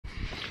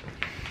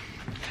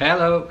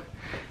Hello,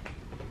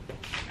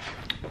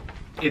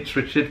 it's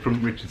Richard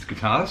from Richard's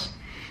Guitars.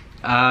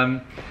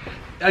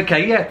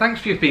 Okay, yeah,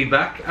 thanks for your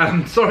feedback.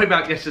 Sorry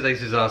about yesterday's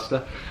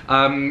disaster.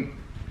 I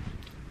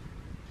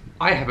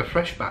have a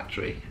fresh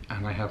battery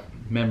and I have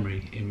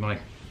memory in my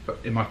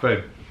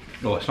phone.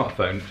 No, it's not a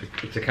phone,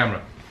 it's a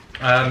camera.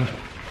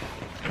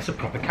 It's a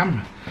proper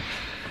camera.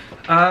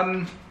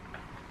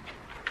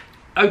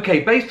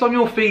 Okay, based on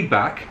your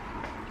feedback,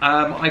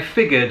 I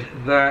figured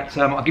that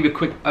I'll give you a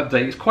quick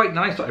update. It's quite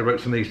nice that I wrote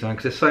some of these down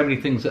because there's so many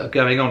things that are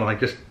going on and I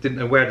just didn't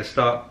know where to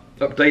start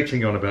updating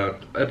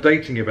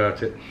you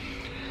about it.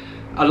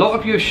 A lot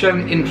of you have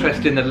shown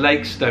interest in the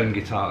Lakestone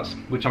guitars,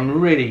 which I'm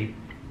really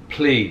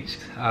pleased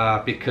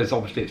because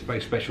obviously it's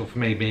very special for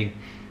me being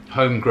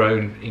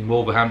homegrown in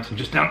Wolverhampton,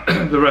 just down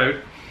the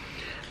road.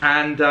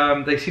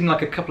 And they seem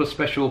like a couple of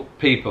special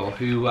people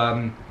who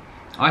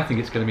I think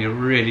it's going to be a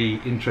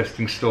really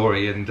interesting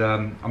story, and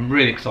I'm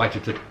really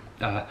excited to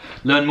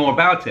learn more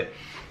about it.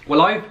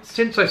 Well,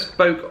 since I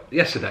spoke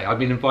yesterday, I've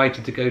been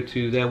invited to go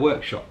to their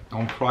workshop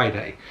on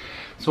Friday.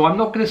 So I'm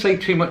not going to say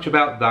too much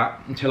about that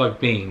until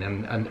I've been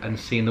and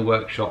seen the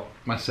workshop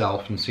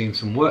myself and seen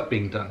some work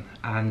being done.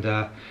 And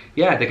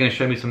yeah, they're going to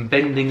show me some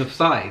bending of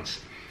sides.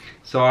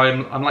 So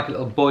I'm like a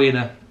little boy in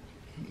a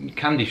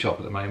candy shop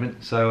at the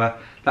moment. So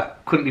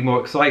that couldn't be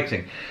more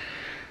exciting.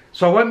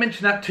 So I won't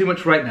mention that too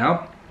much right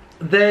now.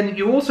 Then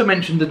you also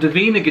mentioned the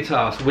Dowina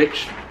guitars,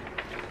 which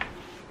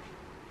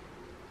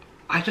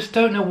I just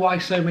don't know why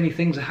so many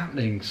things are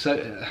happening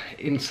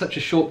in such a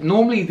short.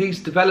 Normally these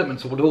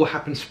developments would all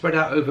happen spread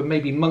out over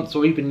maybe months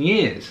or even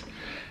years,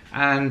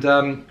 and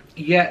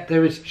yet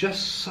there is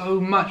just so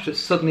much that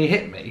suddenly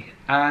hit me.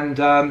 And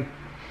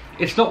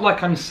it's not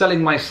like I'm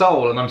selling my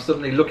soul and I'm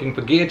suddenly looking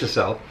for gear to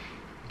sell.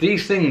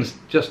 These things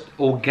just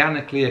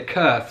organically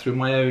occur through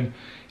my own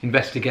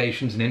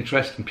investigations and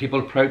interest, and people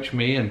approach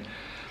me, and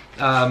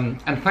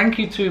thank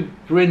you to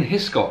Bryn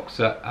Hiscox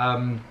at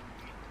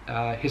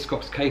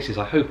Hiscox Cases.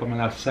 I hope I'm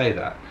allowed to say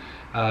that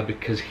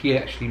because he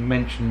actually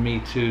mentioned me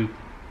to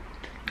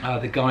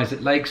the guys at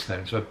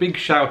Lakestone. So a big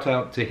shout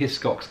out to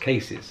Hiscox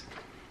Cases.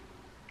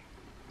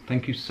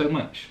 Thank you so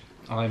much.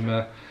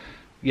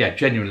 Yeah,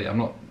 genuinely, I'm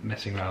not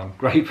messing around. I'm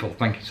grateful.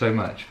 Thank you so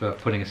much for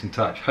putting us in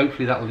touch.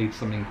 Hopefully that will lead to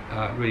something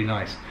really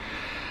nice.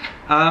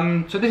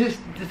 So this is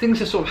the things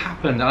that sort of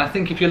happened, and I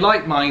think if you're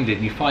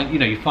like-minded, you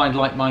find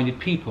like-minded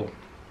people,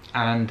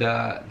 and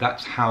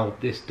that's how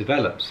this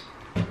develops.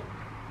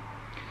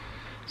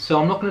 So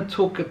I'm not going to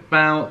talk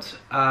about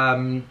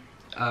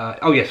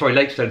oh yeah, sorry,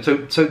 Lakestone.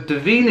 So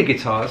Dowina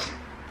guitars.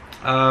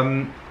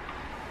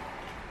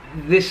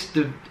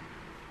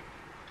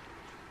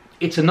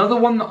 It's another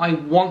one that I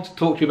want to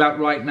talk to you about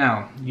right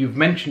now. You've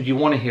mentioned you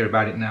want to hear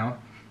about it now,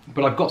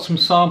 but I've got some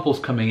samples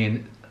coming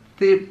in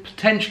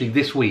potentially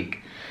this week,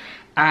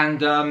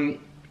 and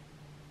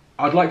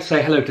I'd like to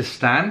say hello to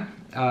Stan.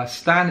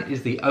 Stan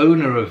is the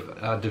owner of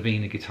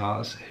Dowina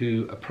guitars,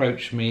 who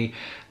approached me,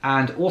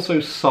 and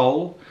also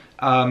Sol,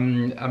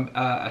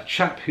 a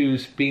chap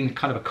who's been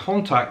kind of a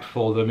contact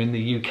for them in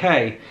the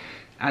UK,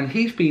 and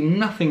he's been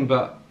nothing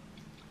but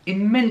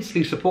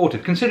immensely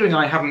supportive, considering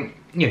I haven't,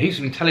 he's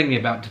been telling me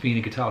about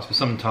Dowina guitars for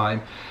some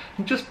time,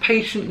 and just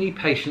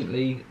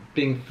patiently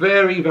being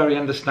very, very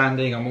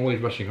understanding. I'm always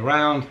rushing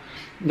around,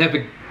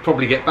 never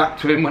probably get back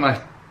to him when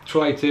I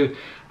try to,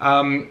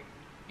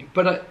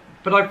 but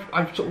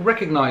I've sort of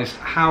recognised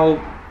how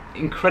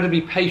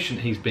incredibly patient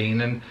he's been,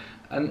 and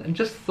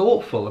just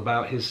thoughtful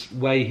about his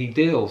way he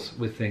deals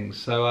with things.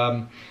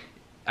 So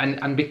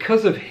and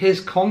because of his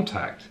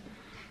contact,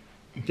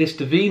 this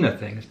Dowina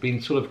thing has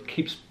been sort of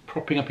keeps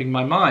propping up in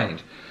my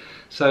mind.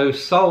 So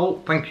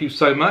Sol, thank you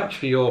so much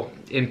for your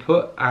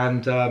input,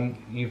 and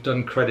you've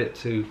done credit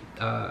to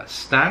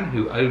Stan,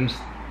 who owns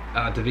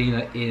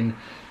Dowina in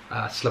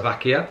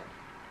Slovakia,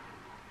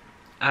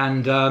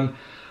 and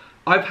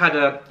I've had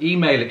an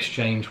email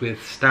exchange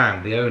with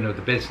Stan, the owner of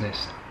the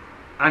business,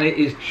 and it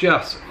is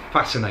just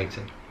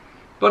fascinating.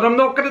 But I'm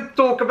not going to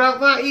talk about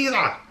that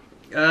either,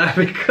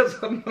 because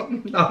I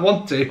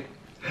want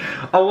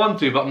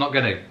to, but I'm not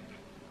going to.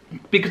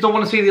 Because I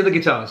want to see the other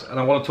guitars, and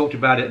I want to talk to you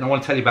about it, and I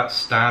want to tell you about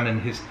Stan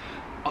and his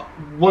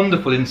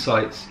wonderful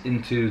insights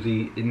into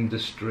the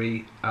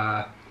industry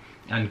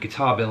and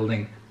guitar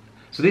building.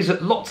 So these are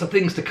lots of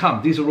things to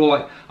come. These are all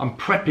like, I'm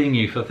prepping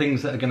you for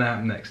things that are going to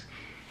happen next.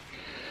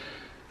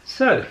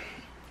 So,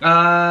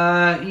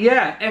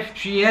 yeah,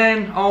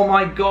 FGN, oh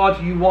my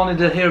God, you wanted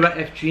to hear about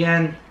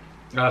FGN.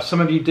 Some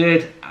of you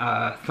did.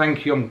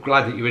 Thank you, I'm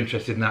glad that you're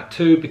interested in that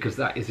too, because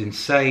that is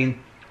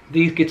insane.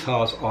 These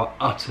guitars are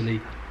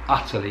utterly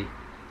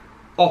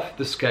off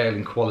the scale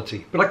in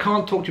quality, but I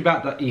can't talk to you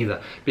about that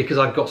either, because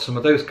I've got some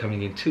of those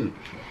coming in too.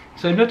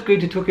 So I'm not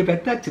going to talk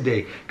about that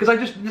today,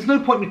 because there's no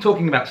point in me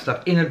talking about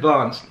stuff in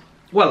advance.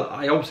 Well,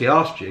 I obviously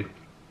asked you,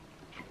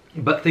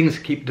 but things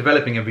keep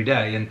developing every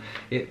day, and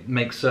it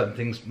makes certain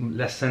things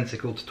less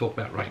sensible to talk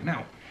about right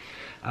now.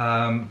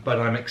 But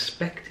I'm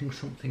expecting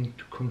something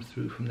to come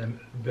through from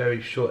them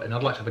very short, and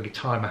I'd like to have a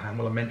guitar in my hand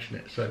while I mention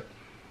it. So,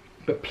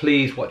 but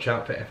please watch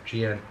out for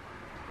FGN.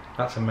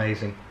 That's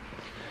amazing.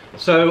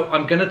 So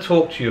I'm going to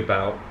talk to you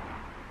about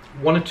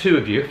one or two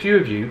of you, a few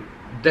of you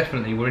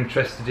definitely were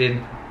interested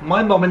in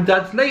my mum and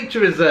dad's nature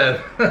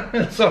reserve.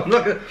 So I'm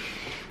not going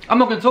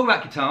to talk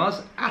about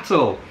guitars at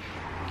all.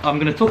 I'm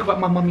going to talk about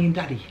my mummy and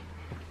daddy.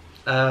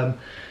 No,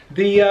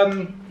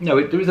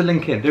 there is a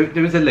link in.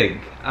 There is a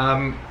link.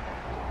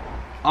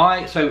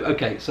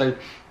 So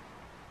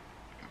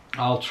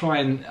I'll try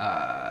and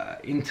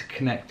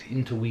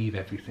interweave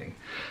everything.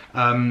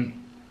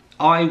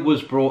 I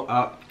was brought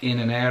up in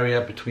an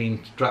area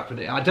between Stratford.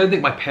 I don't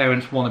think my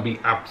parents want to be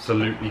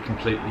absolutely,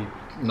 completely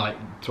like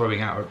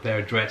throwing out their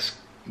address,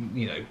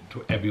 you know,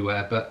 to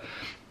everywhere. But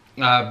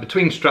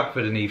between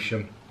Stratford and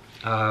Evesham,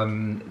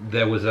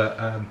 there was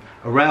a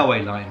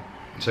railway line,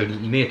 so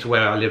near to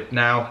where I live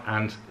now,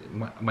 and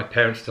my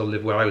parents still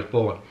live where I was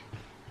born.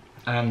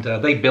 And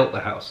they built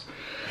the house,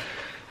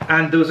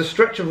 and there was a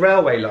stretch of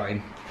railway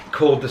line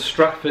called the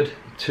Stratford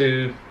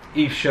to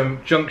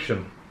Evesham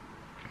Junction.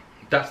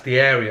 That's the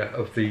area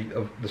of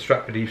the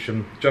Stratford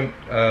Evesham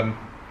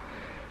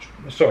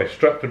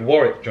Stratford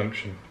Warwick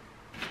Junction.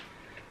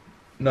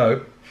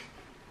 No,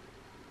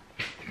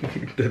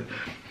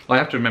 I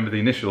have to remember the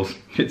initials.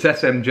 It's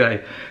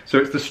SMJ, so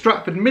it's the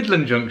Stratford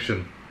Midland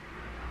Junction.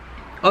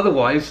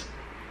 Otherwise,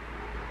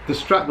 the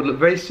Strat would look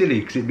very silly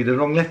because it'd be the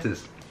wrong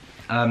letters.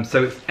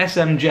 So it's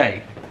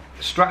SMJ,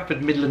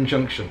 Stratford Midland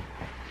Junction.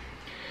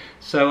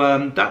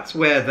 So that's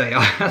where they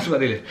are. That's where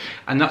they live,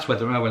 and that's where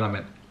the railway line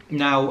went.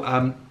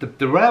 Now,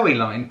 the railway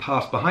line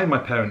passed behind my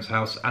parents'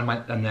 house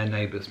and their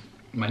neighbours.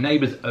 My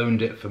neighbours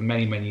owned it for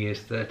many, many years,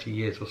 30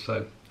 years or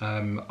so.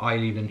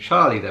 Eileen and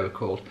Charlie, they were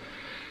called.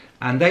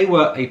 And they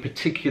were a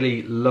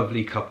particularly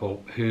lovely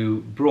couple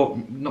who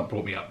not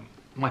brought me up.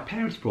 My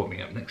parents brought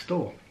me up next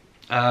door.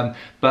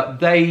 But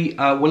they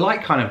were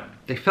like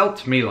they felt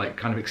to me like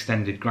kind of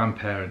extended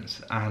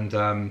grandparents. And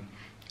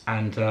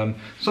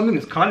something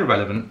that's kind of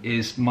relevant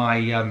is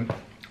my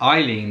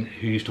Eileen,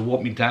 who used to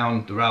walk me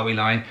down the railway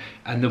line,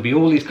 and there'll be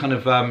all these kind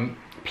of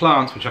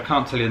plants which I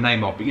can't tell you the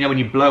name of, but you know when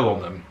you blow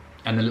on them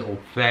and the little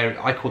fairy,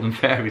 I call them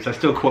fairies, I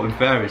still call them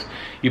fairies,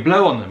 you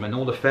blow on them and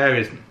all the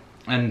fairies,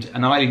 and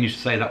Eileen used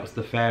to say that was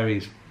the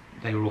fairies,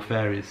 they were all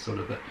fairies sort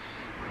of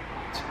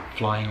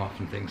flying off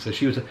and things. So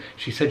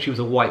she said she was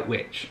a white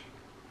witch.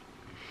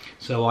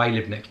 So I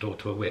lived next door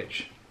to a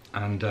witch,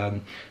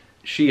 and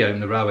she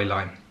owned the railway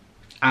line.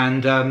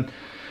 And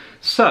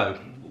so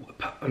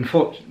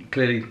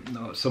unfortunately,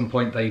 at some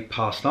point they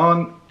passed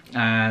on,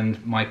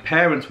 and my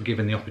parents were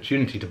given the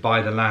opportunity to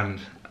buy the land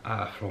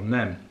from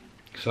them.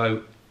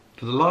 So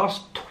for the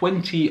last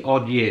 20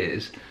 odd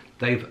years,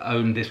 they've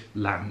owned this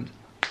land.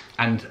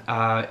 And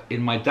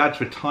in my dad's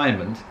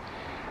retirement,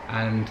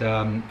 and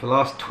for the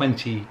last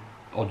 20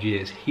 odd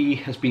years, he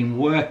has been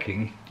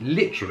working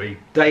literally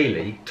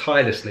daily,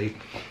 tirelessly,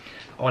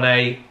 on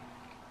a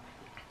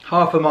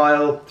half a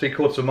mile,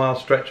 3/4 of a mile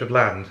stretch of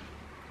land,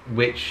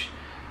 which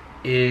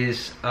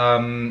is,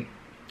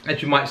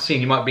 as you might have seen,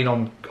 you might have been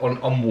on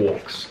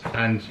walks,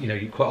 and you know,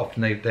 quite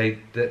often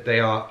they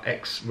are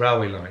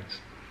ex-railway lines.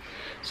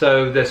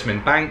 So there's some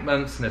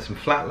embankments and there's some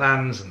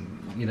flatlands,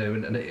 and you know,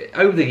 and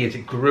over the years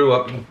it grew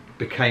up and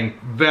became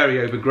very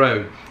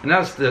overgrown. And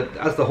as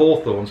the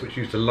hawthorns, which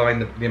used to line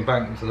the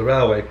embankments of the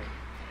railway,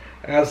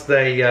 as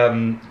they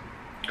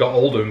got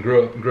older and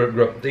grew up,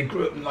 they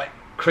grew up and like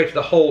created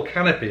a whole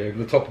canopy over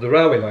the top of the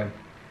railway line,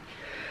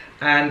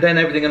 and then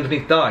everything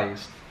underneath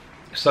dies.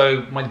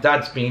 So my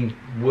dad's been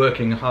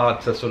working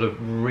hard to sort of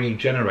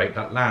regenerate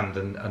that land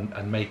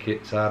and make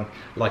it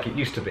like it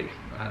used to be.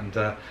 And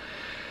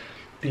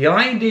the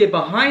idea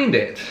behind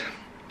it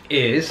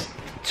is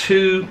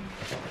to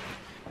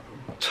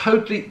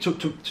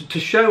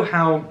show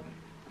how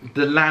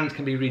the land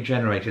can be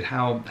regenerated,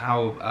 how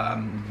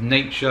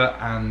nature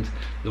and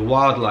the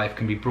wildlife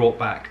can be brought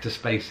back to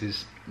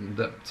spaces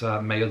that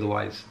may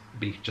otherwise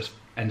be just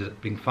ended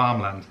up being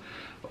farmland,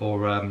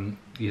 or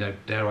you know,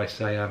 dare I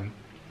say,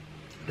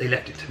 they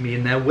left it to me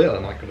in their will,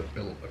 and I could have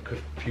built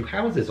a few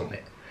houses on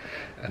it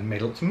and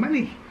made lots of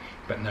money.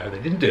 But no, they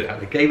didn't do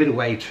that. They gave it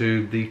away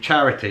to the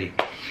charity.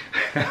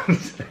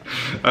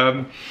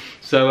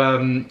 So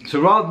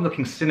rather than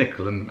looking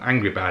cynical and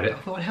angry about it, I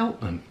thought I'd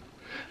help them.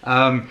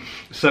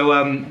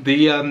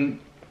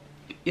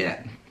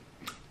 Yeah,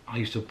 I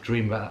used to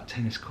dream about that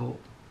tennis court.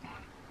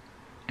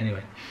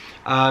 Anyway,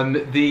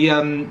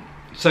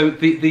 so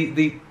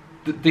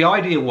the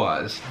idea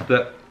was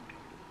that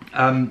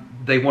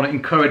they want to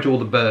encourage all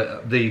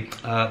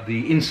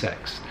the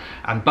insects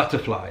and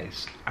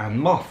butterflies and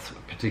moths,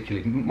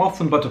 particularly. Moths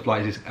and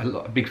butterflies is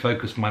a big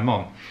focus for my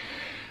mom.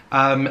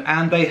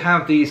 And they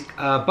have these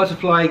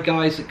butterfly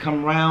guys that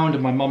come round,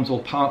 and my mom's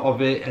all part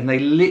of it, and they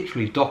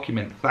literally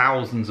document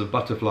thousands of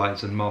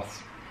butterflies and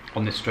moths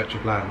on this stretch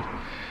of land.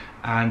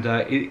 And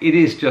it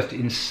is just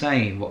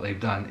insane what they've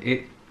done.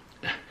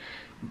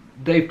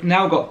 They've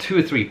now got 2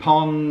 or 3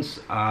 ponds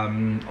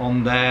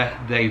on there.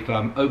 They've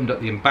opened up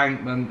the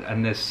embankment,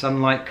 and there's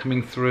sunlight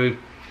coming through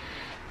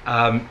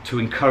to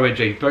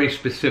encourage a very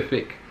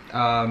specific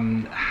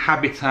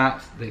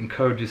habitat that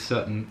encourages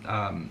certain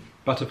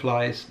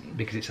butterflies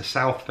because it's a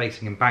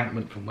south-facing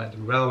embankment from where the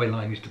railway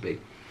line used to be.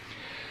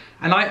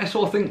 And I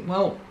sort of think,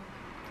 well,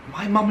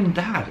 my mum and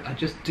dad are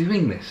just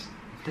doing this.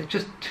 They're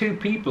just two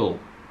people,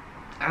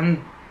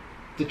 and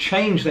the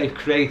change they've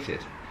created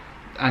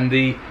and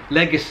the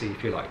legacy,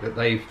 if you like, that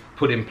they've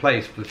put in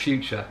place for the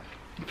future,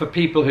 for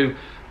people who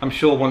I'm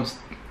sure once,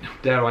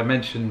 dare I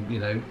mention, you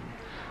know,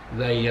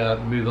 they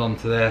move on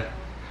to their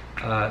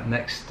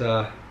next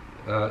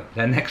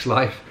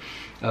life,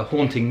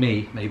 haunting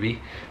me maybe,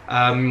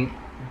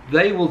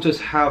 they will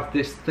just have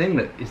this thing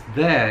that is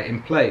there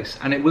in place,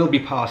 and it will be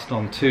passed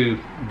on to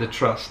the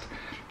trust,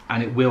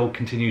 and it will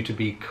continue to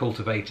be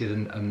cultivated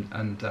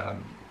and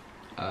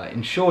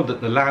ensured that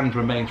the land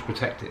remains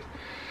protected.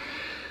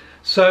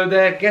 So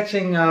they're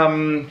getting,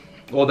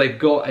 or they've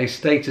got a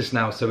status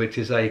now, so it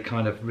is a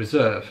kind of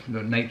reserve,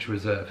 nature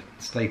reserve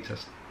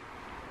status.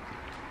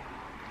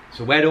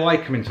 So where do I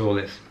come into all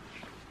this?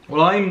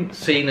 Well, I'm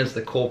seen as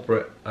the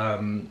corporate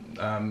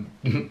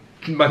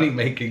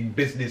money-making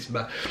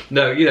businessman.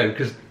 No, you know,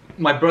 because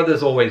my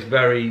brother's always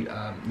very,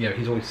 you know,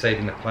 he's always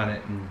saving the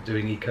planet and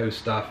doing eco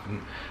stuff,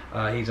 and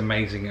he's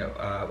amazing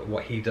at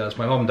what he does.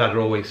 My mum and dad are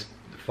always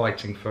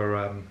fighting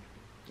for,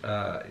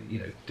 you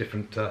know,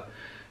 different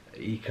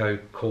eco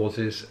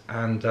causes,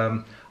 and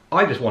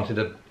I just wanted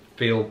to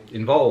feel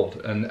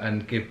involved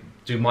and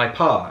do my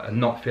part and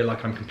not feel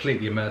like I'm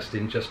completely immersed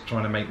in just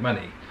trying to make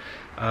money.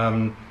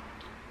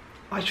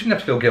 I shouldn't have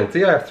to feel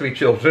guilty. I have 3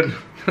 children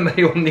and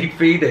they all need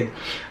feeding,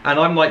 and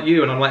I'm like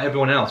you and I'm like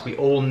everyone else. We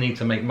all need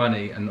to make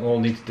money and all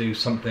need to do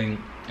something,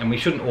 and we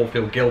shouldn't all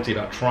feel guilty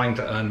about trying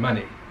to earn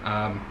money.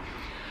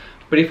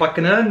 But if I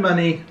can earn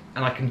money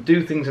and I can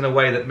do things in a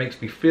way that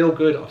makes me feel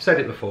good, I've said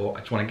it before, I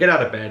just want to get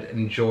out of bed and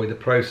enjoy the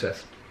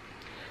process.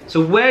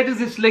 So where does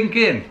this link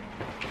in?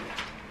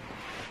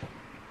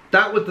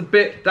 That was the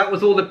bit, that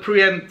was all the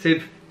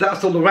preemptive,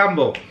 that's all the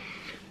ramble.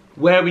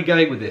 Where are we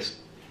going with this?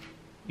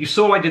 You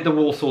saw I did the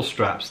Walsall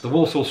straps. The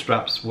Walsall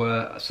straps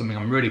were something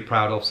I'm really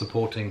proud of,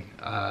 supporting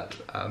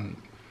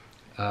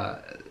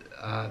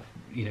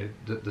you know,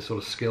 the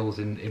sort of skills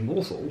in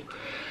Walsall.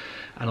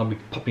 And I'll be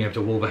popping over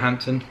to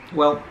Wolverhampton.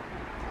 Well,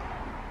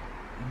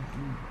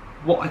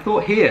 what I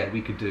thought here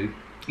we could do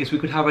is we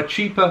could have a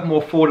cheaper,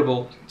 more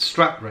affordable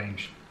strap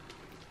range.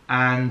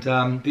 And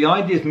the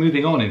idea is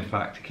moving on, in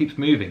fact. It keeps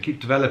moving, keeps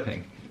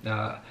developing,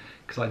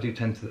 because I do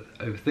tend to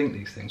overthink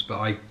these things, but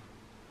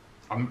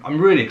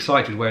I'm really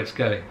excited where it's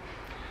going.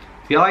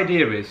 The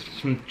idea is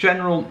some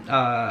general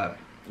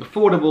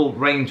affordable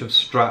range of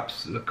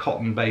straps that are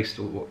cotton based,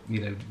 or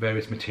you know,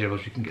 various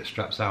materials you can get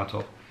straps out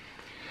of,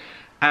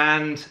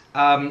 and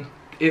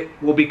it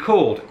will be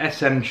called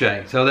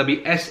SMJ. So there'll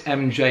be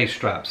SMJ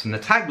straps, and the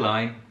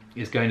tagline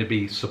is going to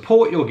be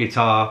support your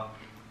guitar,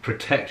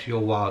 protect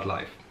your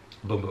wildlife.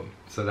 Boom boom.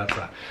 So that's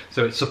that.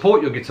 So it's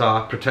support your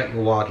guitar, protect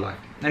your wildlife,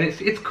 and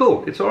it's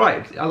cool. It's all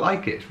right. I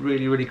like it. It's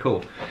really, really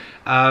cool.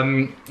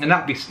 And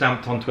that'll be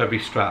stamped onto every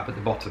strap at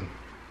the bottom.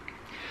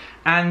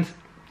 And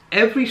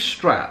every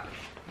strap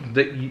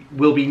that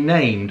will be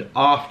named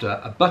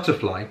after a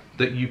butterfly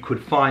that you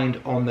could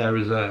find on their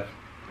reserve.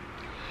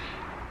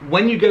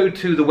 When you go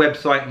to the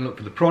website and look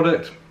for the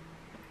product,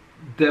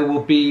 there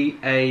will be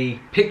a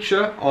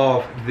picture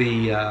of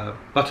the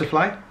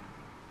butterfly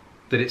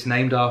that it's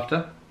named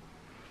after.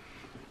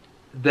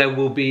 There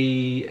will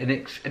be an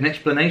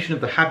explanation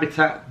of the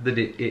habitat that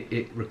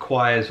it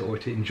requires or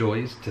it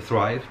enjoys to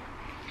thrive,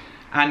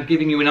 and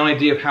giving you an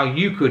idea of how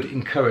you could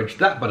encourage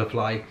that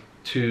butterfly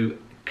to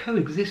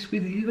coexist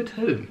with you at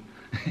home,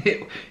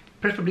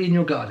 preferably in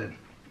your garden.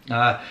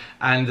 So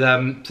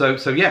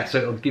yeah, so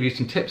it'll give you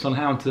some tips on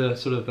how to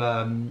sort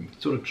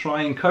of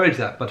try and encourage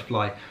that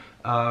butterfly,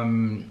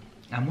 and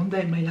one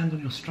day it may land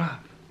on your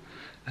strap.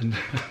 And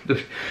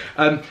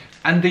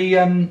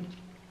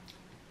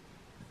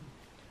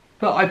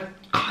but I've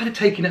kind of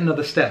taken it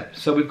another step.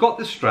 So we've got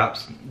the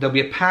straps. There'll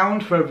be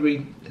 £1 for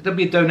every. There'll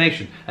be a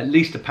donation, at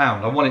least £1.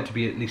 I want it to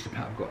be at least £1.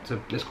 I've got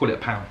to, let's call it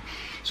 £1.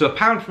 So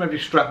 £1 from every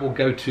strap will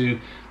go to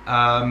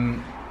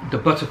the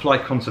butterfly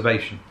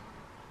conservation.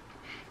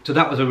 So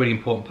that was a really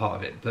important part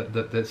of it.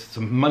 That there's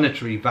some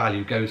monetary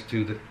value goes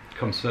to the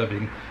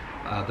conserving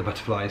the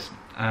butterflies,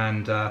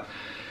 and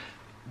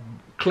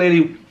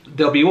clearly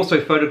there'll be also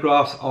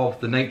photographs of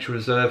the nature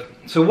reserve.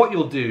 So what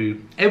you'll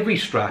do, every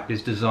strap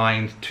is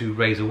designed to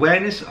raise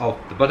awareness of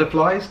the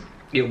butterflies.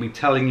 It'll be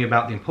telling you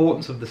about the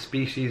importance of the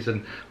species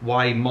and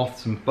why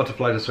moths and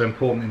butterflies are so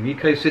important in the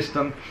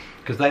ecosystem,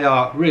 because they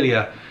are really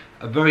a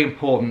very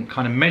important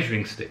kind of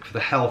measuring stick for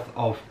the health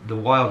of the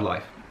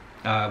wildlife.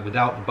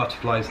 Without the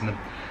butterflies and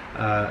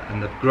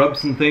the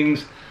grubs and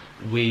things,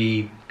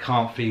 we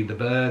can't feed the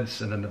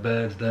birds, and then the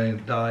birds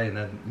don't die, and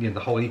then, you know, the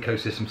whole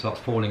ecosystem starts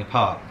falling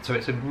apart. So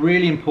it's a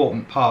really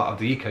important part of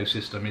the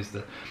ecosystem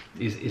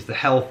is the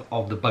health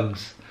of the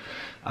bugs,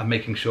 and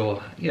making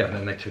sure, yeah, and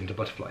then they turn into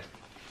butterflies,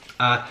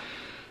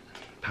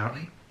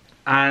 apparently.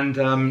 And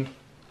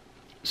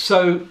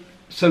so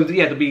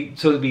yeah,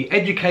 there'll be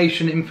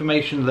education,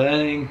 information,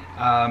 learning,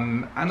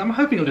 and I'm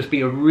hoping it'll just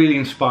be a really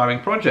inspiring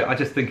project. I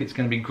just think it's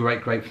going to be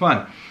great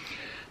fun.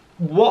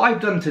 what I've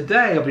done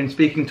today, I've been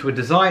speaking to a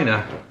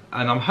designer,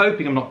 and I'm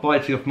hoping I'm not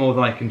biting off more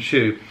than I can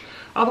chew.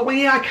 I thought, well,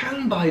 yeah, I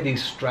can buy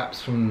these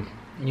straps from,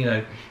 you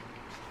know,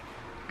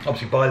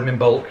 obviously buy them in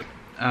bulk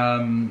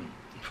from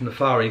the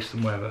Far East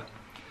and wherever.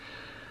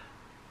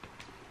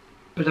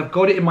 But I've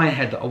got it in my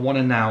head that I want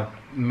to now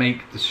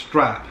make the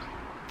strap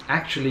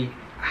actually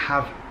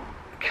have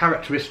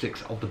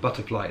characteristics of the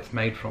butterfly it's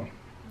made from.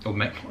 Or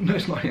no,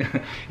 it's not.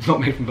 It's not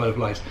made from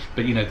butterflies,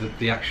 but you know,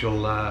 the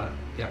actual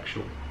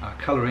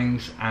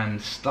colorings and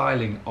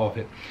styling of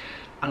it.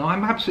 And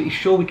I'm absolutely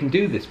sure we can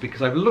do this,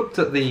 because I've looked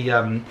at the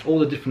all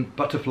the different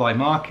butterfly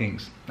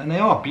markings, and they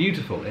are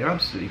beautiful. They're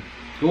absolutely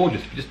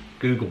gorgeous. If you just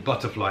Google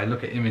butterfly and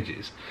look at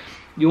images,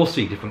 you'll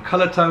see different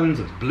color tones.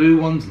 There's blue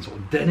ones and sort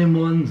of denim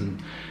ones,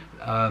 and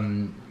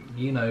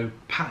you know,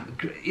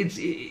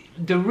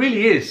 there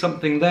really is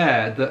something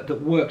there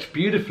that works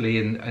beautifully,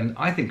 and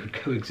I think could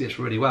coexist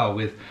really well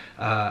with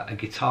a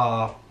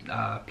guitar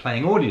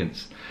playing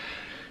audience.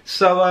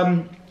 So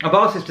I've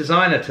asked this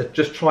designer to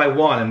just try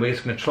one, and we're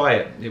just going to try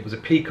it. It was a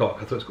peacock.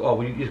 I thought, oh,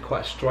 we use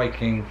quite a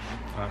striking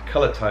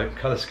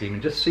colour scheme,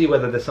 and just see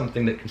whether there's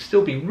something that can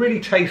still be really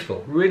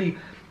tasteful, really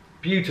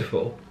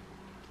beautiful,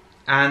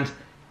 and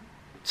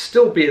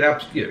still be an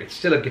you know, it's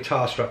still a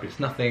guitar strap. It's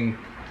nothing.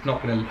 It's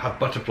not going to have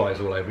butterflies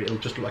all over it. It'll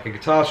just look like a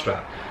guitar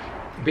strap.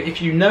 But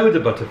if you know the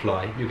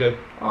butterfly, you go,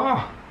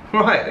 oh,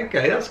 right,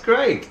 okay, that's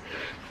great.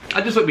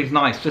 I just thought it'd be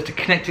nice just to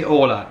connect it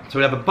all up. So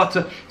we have a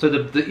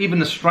so even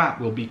the strap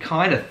will be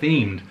kind of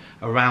themed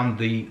around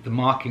the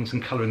markings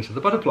and colourings of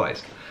the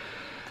butterflies.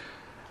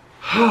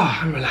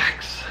 And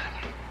relax.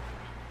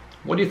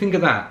 What do you think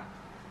of that?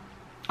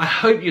 I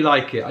hope you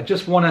like it. I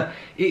just want to,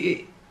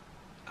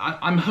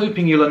 I'm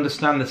hoping you'll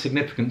understand the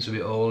significance of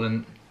it all,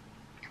 and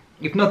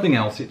if nothing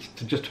else, it's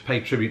just to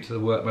pay tribute to the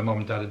work my mum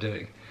and dad are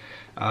doing.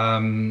 But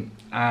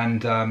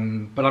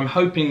I'm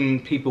hoping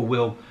people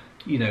will,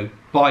 you know,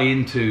 buy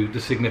into the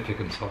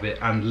significance of it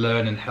and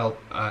learn and help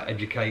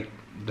educate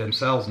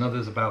themselves and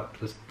others about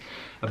the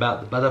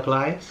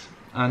butterflies.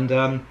 And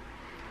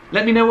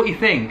let me know what you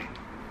think.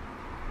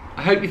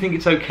 I hope you think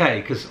it's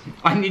okay, because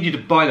I need you to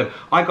buy them.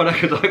 I got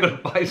to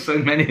buy so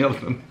many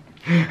of them.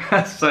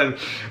 So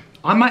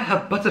I might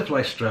have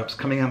butterfly straps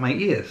coming out my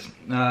ears.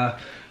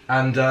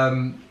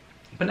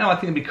 But no, I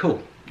think it'd be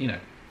cool. You know,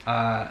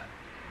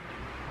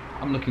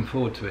 I'm looking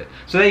forward to it.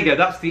 So there you go.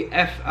 That's the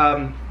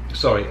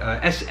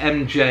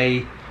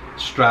SMJ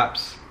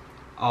straps.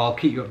 I'll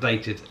keep you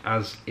updated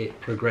as it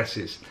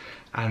progresses,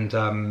 and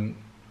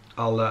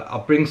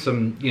I'll bring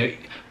some. You know,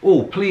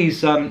 oh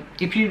please,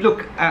 if you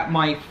look at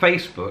my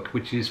Facebook,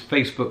 which is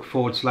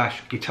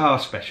Facebook.com/guitar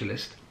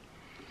specialist,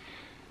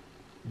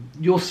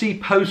 you'll see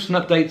posts and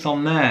updates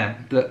on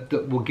there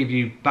that will give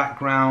you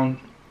background,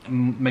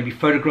 maybe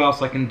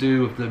photographs I can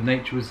do of the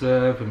nature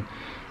reserve, and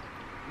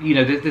you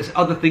know, there's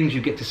other things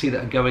you get to see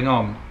that are going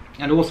on.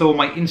 And also on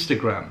my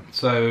Instagram,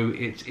 so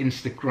it's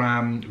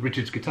Instagram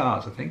Richard's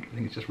Guitars, I think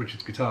it's just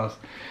Richard's Guitars.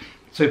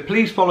 So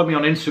please follow me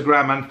on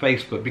Instagram and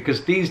Facebook,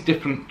 because these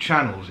different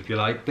channels, if you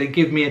like, they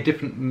give me a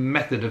different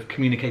method of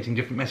communicating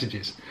different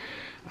messages,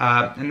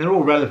 and they're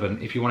all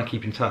relevant if you want to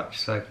keep in touch.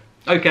 So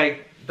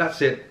okay,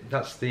 that's it.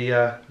 That's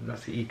the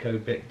eco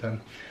bit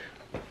done.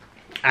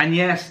 And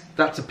yes,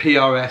 that's a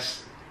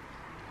PRS,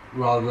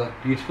 rather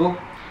beautiful.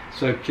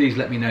 So please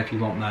let me know if you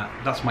want that.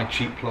 That's my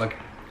cheap plug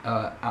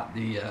at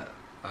the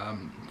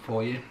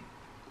for you.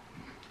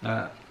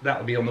 That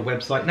will be on the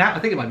website now. I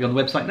think it might be on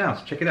the website now,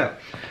 so check it out.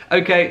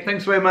 Okay,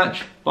 thanks very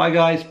much. Bye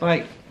guys,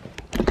 bye.